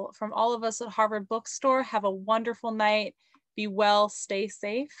local. From all of us at Harvard Bookstore, have a wonderful night. Be well, stay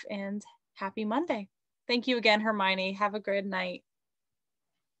safe, and happy Monday. Thank you again, Hermione. Have a good night.